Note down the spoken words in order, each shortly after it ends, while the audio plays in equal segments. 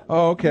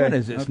Oh, okay. What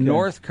is this, okay.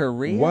 North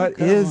Korea? What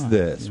Come is on.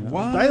 this?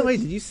 What? By the way,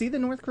 did you see the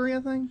North Korea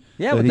thing?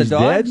 Yeah, That with the he's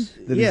dogs?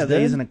 dead? That Yeah, he's that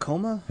he's dead? in a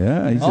coma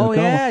Yeah, he's in a Oh,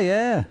 coma.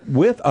 yeah.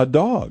 With a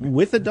dog.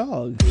 with a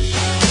dog.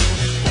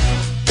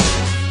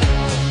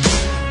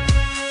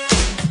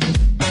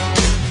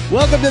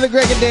 Welcome to the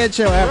Greg and Dan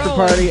Show After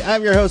Rolling. Party.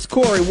 I'm your host,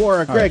 Corey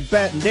Warwick, Greg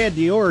Batt, and Dan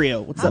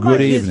DiOrio. What's up?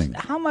 Good evening.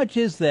 How much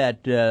is that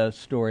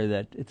story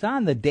that it's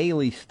on the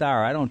Daily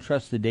Star? I don't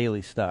trust the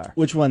Daily Star.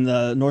 Which one,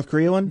 the North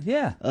Korea one?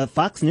 Yeah.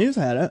 Fox News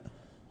had it.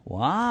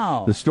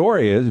 Wow. The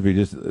story is, if you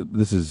just,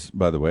 this is,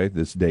 by the way,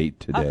 this date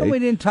today. How come we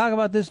didn't talk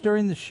about this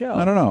during the show?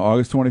 I don't know.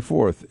 August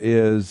 24th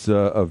is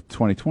of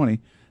 2020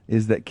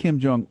 is that Kim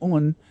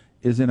Jong-un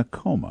is in a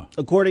coma.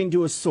 According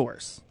to a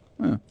source.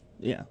 Huh.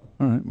 Yeah.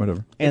 All right,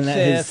 whatever. And It that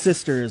his says-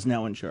 sister is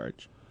now in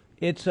charge.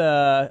 It's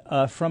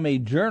from a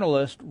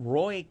journalist,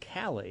 Roy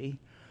Callie,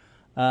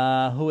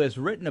 who has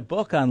written a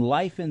book on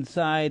life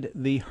inside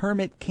the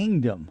Hermit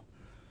Kingdom.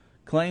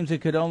 Claims it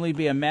could only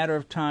be a matter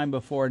of time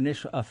before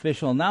initial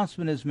official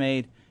announcement is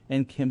made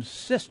and Kim's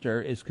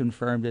sister is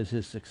confirmed as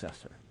his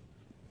successor.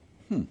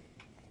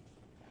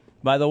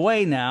 By the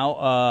way,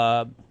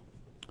 now,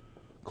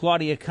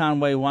 Claudia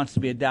Conway wants to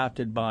be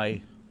adopted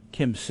by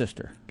Kim's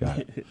sister. Got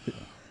it.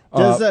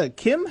 Does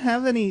Kim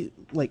have any,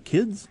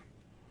 kids?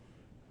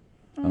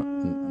 No,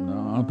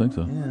 I don't think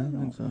so. Yeah,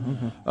 I think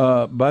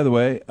so. By the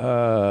way,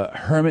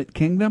 Hermit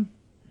Kingdom,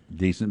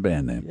 decent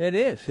band name. It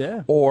is,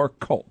 yeah. Or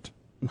Cult.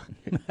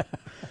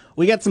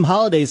 We got some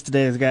holidays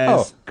today,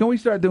 guys. Oh, can we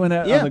start doing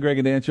that Yeah. on the Greg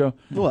and Dan Show?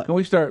 What? Can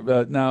we start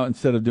now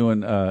instead of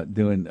doing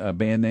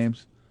band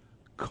names,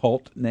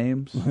 cult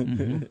names?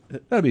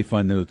 That'd be a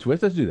fun little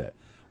twist. Let's do that.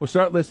 We'll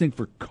start listening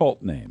for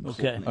cult names.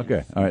 Okay.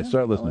 Okay. All right.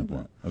 Start listening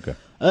for it.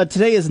 Okay.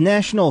 Today is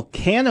National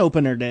Can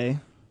Opener Day.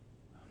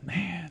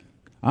 I'm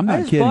I not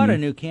just kidding. bought you. a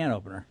new can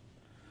opener.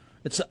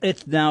 It's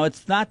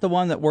not the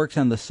one that works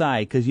on the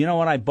side, because you know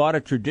what? I bought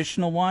a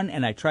traditional one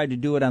and I tried to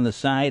do it on the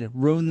side,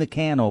 ruined the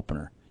can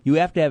opener. You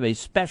have to have a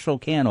special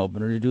can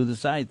opener to do the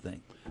side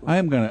thing. I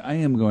am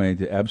going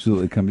to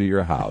absolutely come to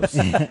your house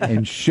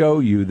and show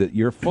you that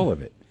you're full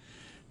of it.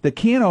 The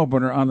can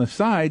opener on the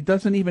side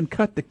doesn't even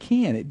cut the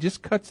can; it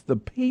just cuts the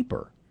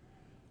paper.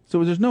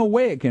 So there's no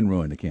way it can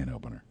ruin the can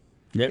opener.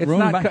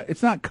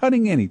 It's not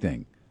cutting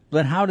anything.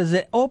 But how does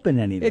it open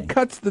anything? It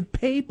cuts the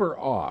paper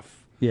off.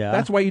 Yeah.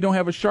 That's why you don't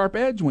have a sharp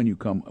edge when you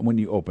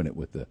open it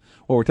with the.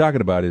 What we're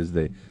talking about is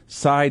the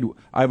side.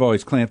 I've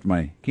always clamped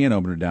my can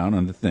opener down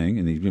on the thing,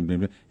 and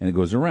it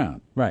goes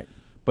around. Right.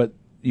 But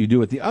you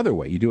do it the other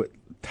way. You do it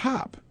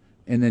top,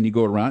 and then you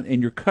go around,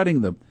 and you're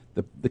cutting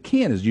the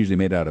can is usually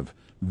made out of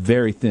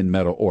very thin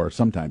metal or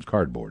sometimes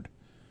cardboard.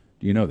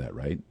 Do you know that,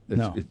 right?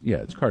 No.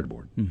 It's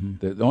cardboard.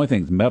 Mm-hmm. The only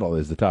thing that's metal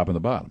is the top and the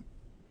bottom.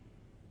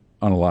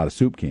 On a lot of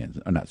soup cans,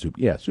 soup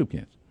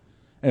cans.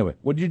 Anyway,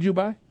 what did you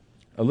buy?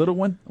 A little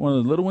one, one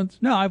of the little ones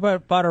No, I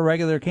bought a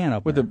regular can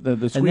opener. with the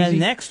squeezy. and then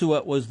next to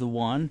it was the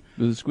one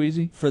With the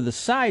squeezy. for the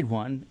side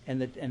one, and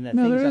the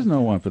No, there things is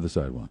no one for the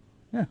side one.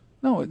 Yeah.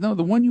 No,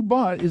 the one you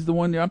bought is the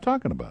one I'm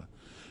talking about.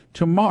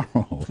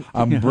 Tomorrow,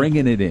 I'm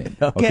bringing it in.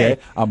 Okay.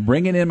 I'm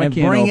bringing in my And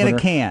can bring in a opener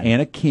can. and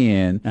a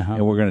can, Uh-huh.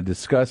 and we're going to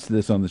discuss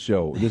this on the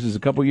show. This is a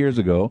couple years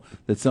ago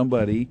that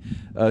somebody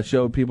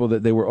showed people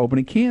that they were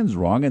opening cans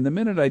wrong, and the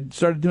minute I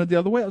started doing it the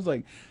other way, I was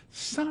like,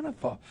 son of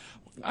a...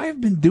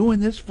 I've been doing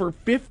this for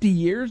 50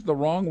 years the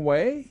wrong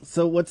way?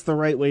 So what's the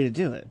right way to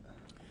do it?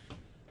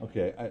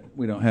 Okay,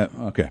 we don't have...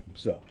 Okay,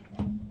 so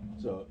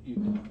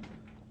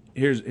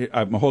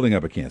I'm holding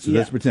up a can. So Yeah.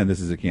 let's pretend this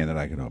is a can that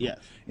I can open. Yes.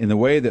 In the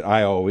way that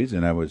I always,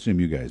 and I would assume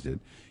you guys did,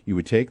 you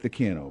would take the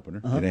can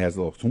opener, and it has a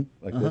little thump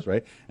like this,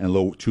 right? And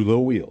two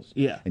little wheels.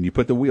 Yeah. And you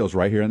put the wheels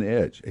right here on the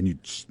edge, and you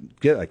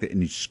get it like that,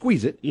 and you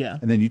squeeze it, Yeah.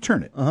 and then you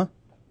turn it.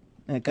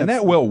 And And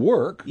that will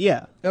work.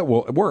 Yeah. That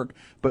will work,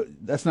 but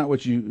that's not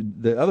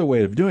the other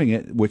way of doing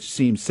it, which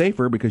seems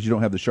safer because you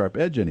don't have the sharp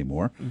edge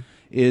anymore,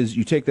 is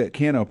you take that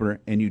can opener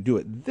and you do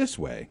it this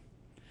way,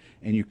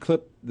 and you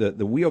clip, the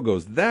wheel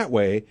goes that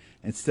way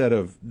instead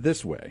of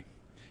this way.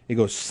 It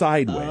goes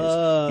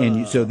sideways,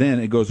 and so then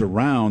it goes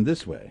around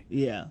this way.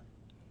 Yeah.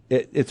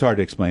 It's hard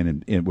to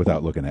explain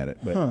without looking at it,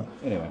 but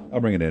anyway,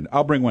 I'll bring it in.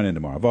 I'll bring one in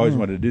tomorrow. I've always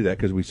wanted to do that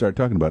because we started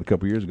talking about it a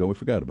couple years ago. We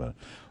forgot about it.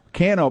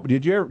 Can open?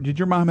 Did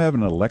your mom have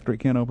an electric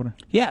can opener?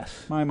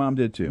 Yes. My mom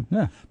did too.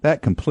 Yeah.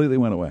 That completely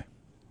went away.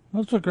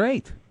 Those were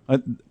great.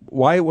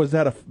 Why was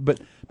that but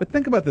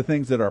think about the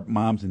things that our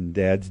moms and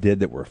dads did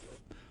that were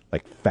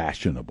like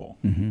fashionable.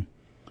 Mm-hmm.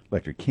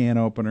 Electric can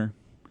opener.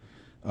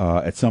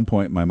 At some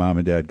point, my mom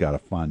and dad got a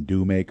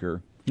fondue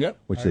maker. Yep.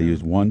 Which they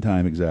used one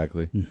time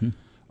exactly.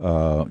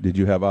 Mm-hmm. Did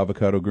you have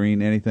avocado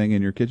green anything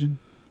in your kitchen?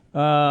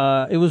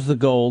 It was the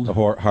gold. A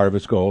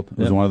Harvest Gold. It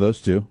was Yep. one of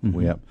those two.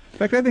 Mm-hmm. In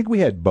fact, I think we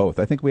had both.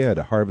 I think we had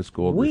a Harvest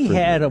Gold. We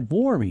had a refrigerator.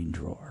 warming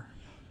drawer.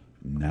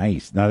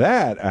 Nice. Now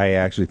that I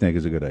actually think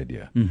is a good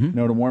idea. Mm-hmm. You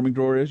know what a warming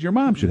drawer is? Your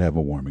mom should have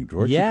a warming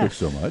drawer. Yes. She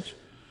cooks so much.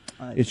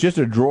 It's just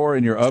a drawer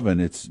in your oven.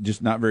 It's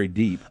just not very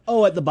deep.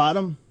 Oh, at the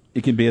bottom?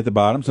 It can be at the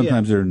bottom.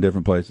 Sometimes they're in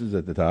different places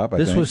at the top.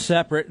 This was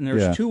separate, and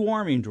there's 2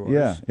 warming drawers.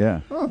 Yeah,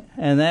 yeah. Oh.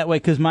 And that way,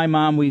 because my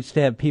mom, we used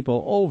to have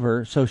people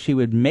over, so she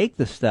would make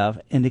the stuff,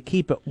 and to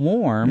keep it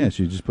warm. Yeah,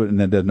 so you just put it, and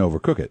that doesn't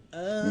overcook it.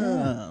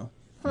 Oh.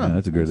 Yeah,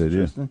 that's a good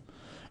idea.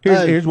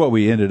 Here's what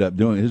we ended up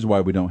doing. Here's why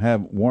we don't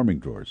have warming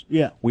drawers.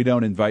 Yeah. We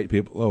don't invite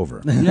people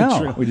over.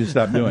 No. We just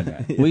stopped doing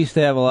that. We used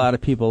to have a lot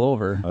of people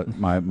over.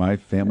 My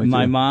family,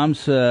 My too.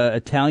 mom's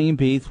Italian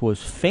beef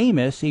was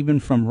famous even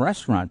from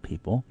restaurant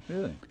people.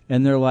 Really?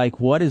 And they're like,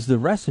 "What is the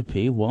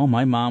recipe?" Well,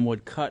 my mom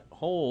would cut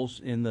holes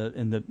in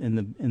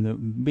the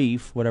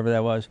beef, whatever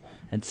that was,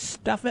 and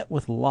stuff it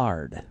with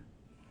lard.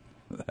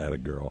 Had a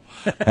girl.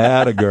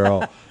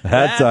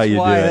 That's how you do it.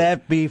 why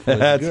that beef was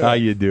That's good. how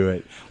you do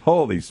it.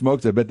 Holy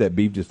smokes! I bet that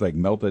beef just like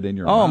melted in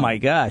your mouth. Oh my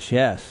gosh,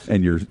 yes.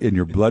 And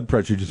your blood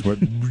pressure just went.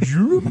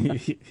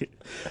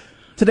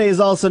 Today is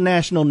also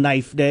National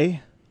Knife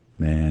Day.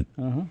 Man,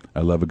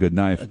 I love a good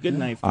knife. A good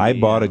knife. I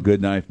bought a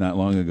good knife not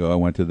long ago. I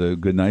went to the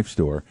good knife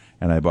store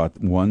and I bought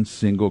one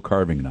single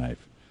carving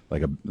knife,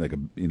 like a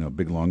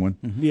big long one.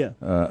 Yeah.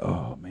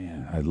 Oh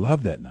man, I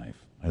love that knife.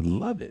 I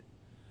love it.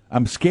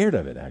 I'm scared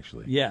of it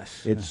actually.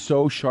 Yes. It's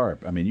so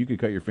sharp. I mean, you could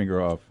cut your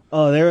finger off.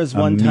 Oh, there was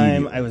one time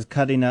Immediately. I was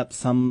cutting up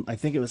I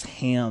think it was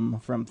ham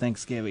from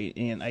Thanksgiving,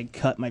 and I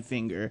cut my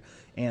finger,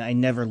 and I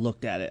never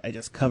looked at it. I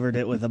just covered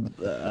it with a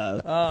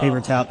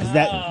paper towel, because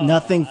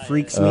nothing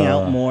freaks me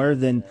out more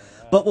than.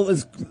 But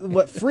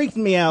what freaked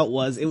me out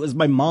was it was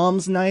my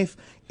mom's knife,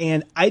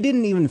 and I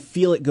didn't even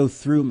feel it go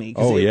through me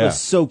because it was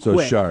so So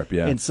quick, sharp,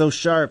 yeah. and so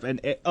sharp,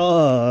 and My just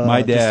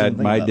didn't dad, think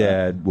my about that.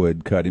 dad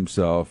would cut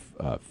himself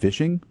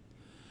fishing.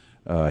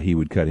 He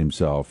would cut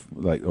himself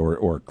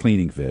or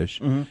cleaning fish.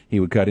 Mm-hmm. He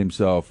would cut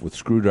himself with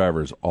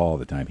screwdrivers all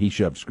the time. He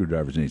shoved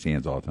screwdrivers in his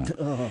hands all the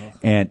time,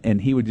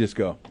 and he would just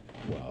go,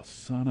 "Well,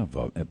 son of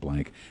a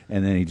blank,"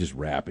 and then he'd just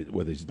wrap it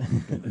with his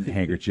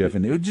handkerchief,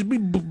 and it would just be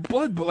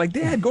blood. But like,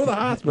 Dad, go to the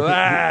hospital.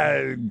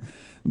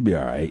 It'll be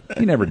all right.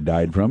 He never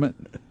died from it.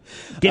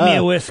 Give me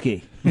a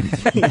whiskey.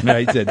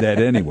 I said that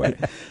anyway.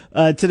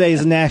 Today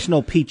is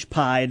National Peach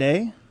Pie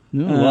Day.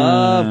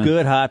 Love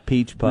good hot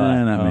peach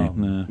pie. Not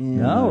me.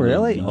 No,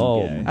 really?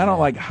 Oh, I don't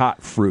like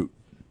hot fruit.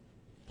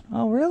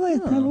 oh, really?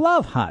 I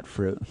love hot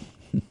fruit.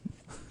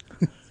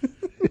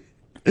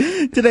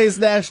 Today's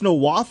National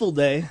Waffle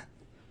Day.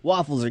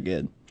 Waffles are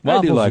good. I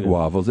do Waffles like are good.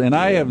 waffles, and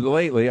I have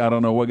lately. I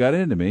don't know what got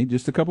into me.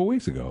 Just a couple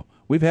weeks ago,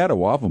 we've had a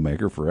waffle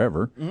maker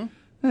forever.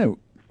 I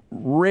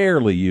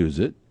rarely use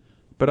it,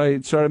 but I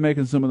started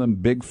making some of them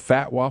big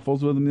fat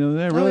waffles with them the other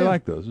day. I really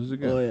like those. Those are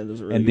good. Oh, yeah,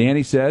 those are really and good.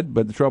 Danny said,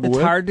 but the trouble It's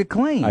with hard to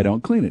clean. I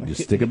don't clean it.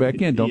 Just stick it back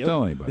in. Don't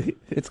tell anybody.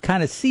 It's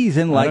kind of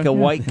seasoned like a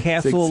White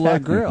Castle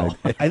exactly grill.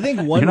 I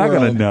think You're not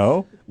going to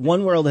know.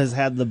 One World has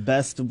had the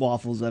best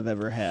waffles I've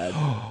ever had.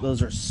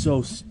 Those are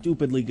so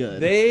stupidly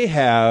good. They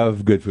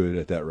have good food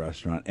at that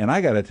restaurant. And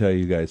I got to tell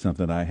you guys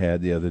something I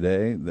had the other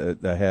day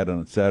that I had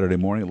on Saturday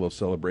morning, a little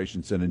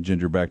celebration sending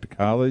Ginger back to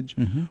college.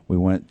 We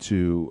went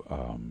to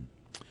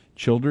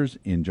Childers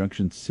in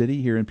Junction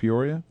City here in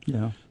Peoria.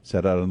 Yeah.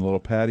 Sat out on the little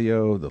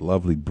patio, the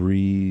lovely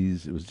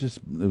breeze. It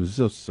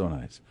was so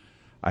nice.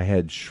 I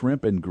had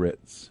shrimp and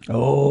grits.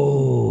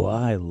 Oh,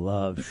 I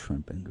love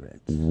shrimp and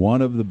grits.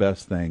 One of the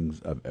best things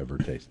I've ever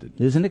tasted.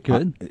 Isn't it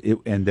good?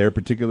 And their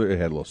particular, it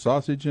had a little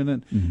sausage in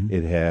it.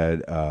 It had,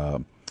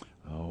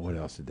 what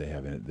else did they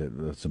have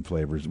in it? Some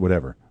flavors,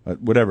 whatever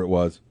it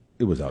was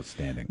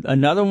outstanding.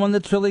 Another one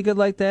that's really good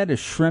like that is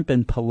shrimp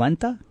and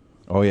polenta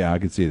Oh yeah, I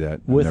could see that.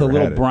 I've with a never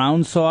little had it.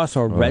 brown sauce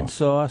or red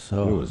sauce. It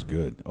Oh. was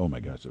good. Oh my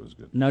gosh, it was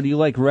good. Now, do you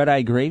like red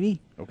eye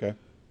gravy? Okay,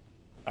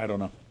 I don't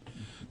know.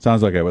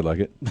 Sounds like I would like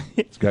it.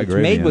 It's got It's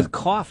gravy made in with it.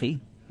 coffee.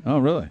 Oh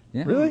really?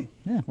 Yeah. Really?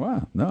 Yeah.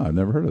 Wow. No, I've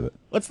never heard of it.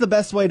 What's the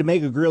best way to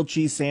make a grilled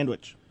cheese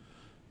sandwich?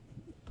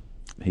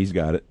 He's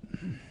got it.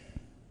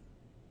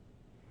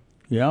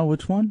 Yeah,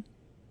 which one?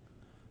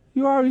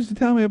 You always used to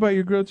tell me about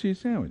your grilled cheese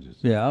sandwiches.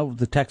 Yeah,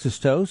 the Texas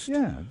toast.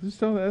 Yeah, just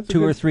tell that's a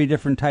Two or good- three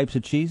different types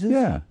of cheeses.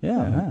 Yeah,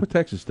 Yeah. With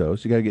Texas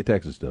toast, you got to get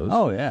Texas toast.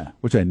 Oh, yeah.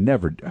 which I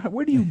never.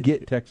 Where do you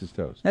get Texas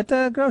toast? At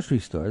the grocery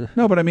store.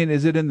 No, but I mean,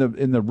 is it in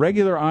the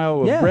regular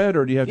aisle of Yeah. bread,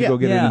 or do you have to go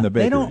get it in the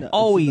bakery? They don't No, it's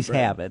always in the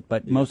bread. have it,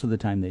 but most of the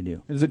time they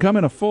do. Does it come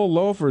in a full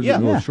loaf, or is it a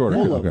little Yeah, shorter?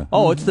 full loaf. Okay.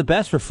 Oh, it's the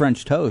best for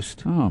French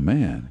toast. Oh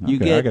man, You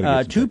Okay, I get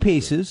gotta some two Texas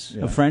pieces toast.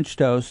 Yeah. of French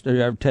toast,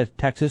 or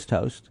Texas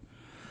toast,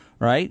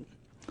 right?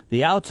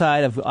 The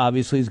outside of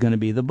obviously is going to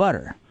be the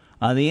butter.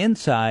 On the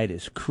inside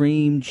is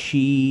cream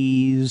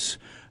cheese.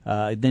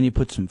 Then you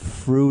put some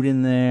fruit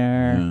in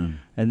there,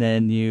 and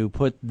then you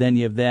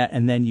have that,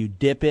 and then you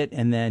dip it,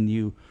 and then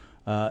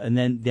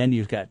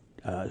you've got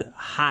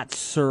hot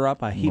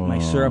syrup. I heat my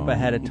syrup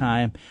ahead of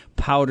time.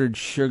 Powdered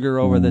sugar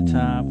over the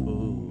top.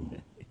 Ooh.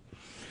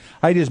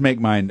 I just make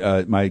mine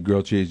my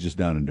grilled cheese just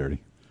down and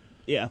dirty.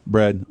 Yeah.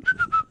 Bread,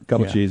 a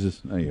couple Yeah.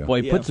 cheeses. There you go.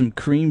 Boy, Yeah. put some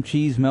cream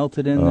cheese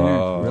melted in there.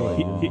 It's really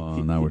good.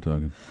 Oh, now we're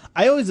talking.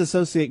 I always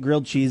associate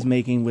grilled cheese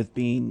making with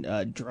being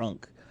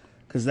drunk,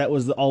 because that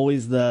was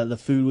always the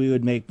food we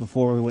would make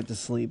before we went to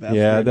sleep. After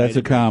Yeah, a that's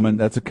night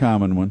a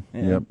common one.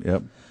 Yeah.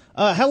 Yep.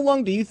 How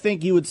long do you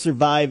think you would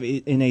survive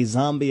in a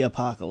zombie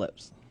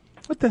apocalypse?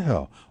 What the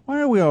hell? Why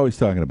are we always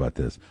talking about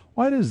this?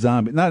 Why does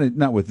zombie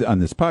not with on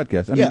this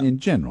podcast? I mean, in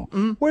general,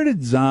 where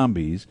did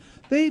zombies?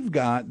 They've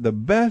got the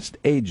best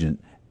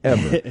agent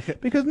ever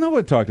because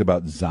nobody talked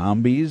about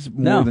zombies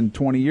more than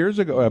 20 years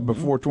ago,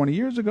 before 20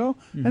 years ago,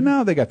 and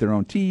now they got their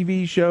own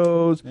TV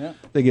shows. Yeah.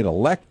 They get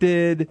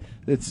elected.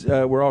 It's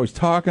we're always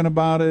talking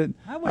about it.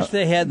 I wish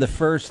they had the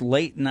first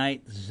late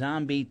night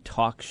zombie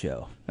talk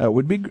show.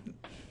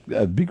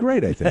 That'd be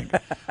great. I think.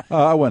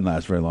 I wouldn't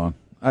last very long.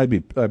 I'd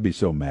be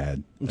so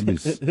mad. I'd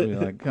be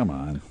like, come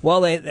on. Well,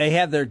 they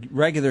have their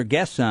regular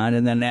guests on,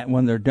 and then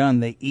when they're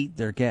done, they eat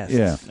their guests.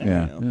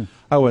 Yeah.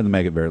 I wouldn't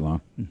make it very long.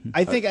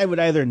 I think I would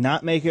either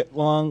not make it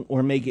long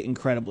or make it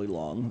incredibly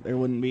long. There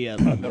wouldn't be a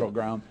middle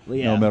ground.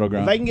 Yeah. No middle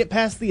ground. If I can get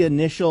past the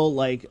initial,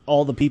 like,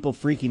 all the people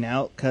freaking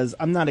out, because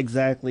I'm not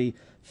exactly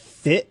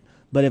fit,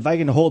 but if I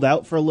can hold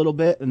out for a little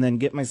bit and then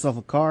get myself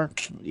a car,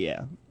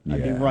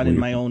 I'd be running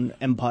my own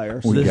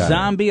empire. The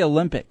Zombie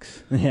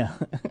Olympics. Yeah.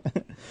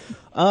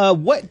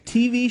 What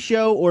TV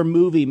show or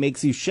movie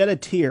makes you shed a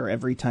tear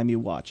every time you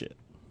watch it?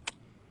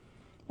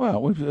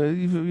 Well,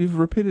 you've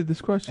repeated this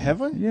question.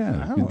 Have we?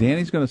 Yeah.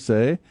 Danny's going to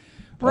say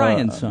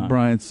Brian's song.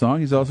 Brian's song.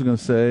 He's also going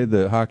to say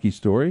the hockey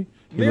story.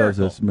 He loves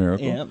this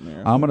Miracle. Yeah,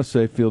 Miracle. I'm going to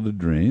say Field of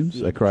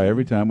Dreams. I cry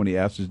every time when he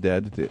asks his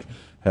dad to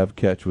have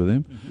catch with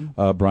him.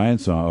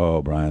 Brian's song.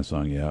 Oh, Brian's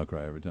song. Yeah, I'll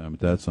cry every time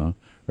with that song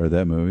or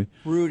that movie.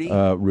 Rudy.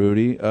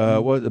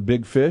 What? A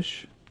Big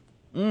Fish.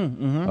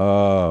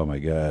 Oh my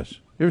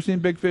gosh. You ever seen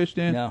Big Fish,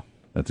 Dan? No.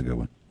 That's a good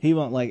one. He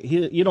won't like.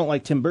 You don't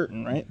like Tim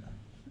Burton, right?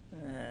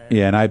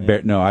 Yeah, and I'm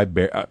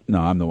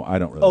the one. I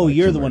don't really. Oh, like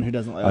you're Tim the Burton. one who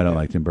doesn't like. I don't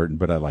like Tim Burton,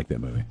 but I like that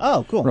movie.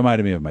 Oh, cool.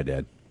 Reminded me of my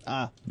dad.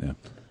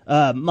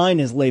 Yeah. Mine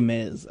is Les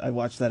Mis. I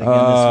watched that again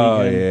Oh,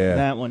 this weekend. yeah.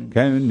 That one.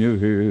 Can you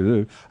hear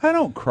the... I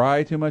don't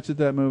cry too much at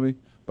that movie,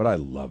 but I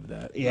love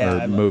that.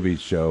 Yeah, movie,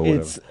 show,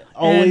 whatever. It's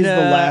always the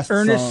last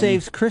Ernest song.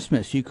 Saves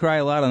Christmas. You cry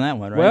a lot on that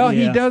one, right? Well,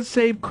 he does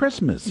save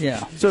Christmas.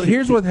 Yeah. So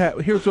here's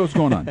what's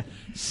going on.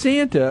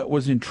 Santa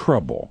was in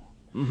trouble,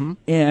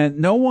 and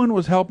no one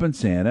was helping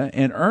Santa.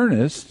 And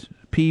Ernest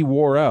P.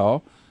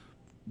 Worrell,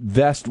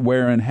 vest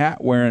wearing,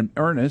 hat wearing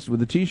Ernest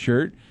with a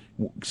T-shirt,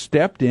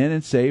 stepped in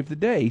and saved the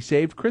day. He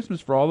saved Christmas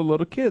for all the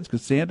little kids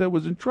because Santa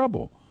was in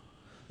trouble,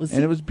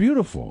 and it was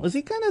beautiful. Was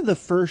he kind of the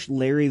first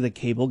Larry the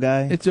Cable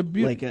Guy? It's a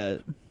like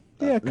a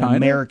kind of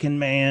American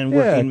man,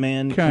 working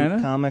man kind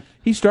of comic.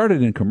 He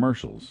started in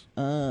commercials.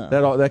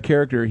 That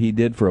character he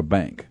did for a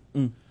bank,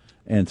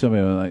 and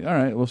somebody was like, "All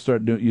right, we'll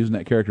start using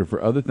that character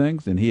for other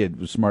things." And he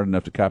was smart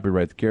enough to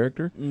copyright the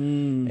character,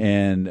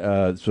 and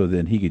so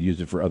then he could use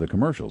it for other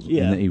commercials.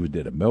 Yeah. And then he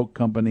did a milk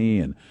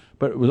company,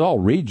 but it was all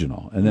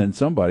regional. And then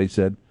somebody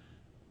said,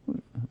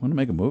 "Want to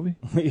make a movie?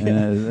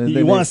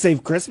 You want to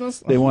save Christmas?"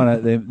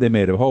 They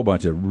made a whole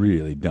bunch of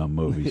really dumb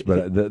movies,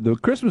 but the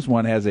Christmas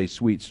one has a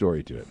sweet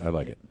story to it. I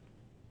like it.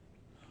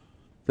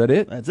 Is that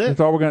it? That's it. That's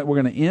all we're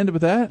gonna end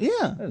with that? Yeah.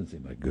 That doesn't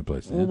seem like a good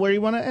place to Well, end. where do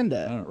you want to end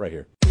at? I don't know, right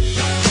here.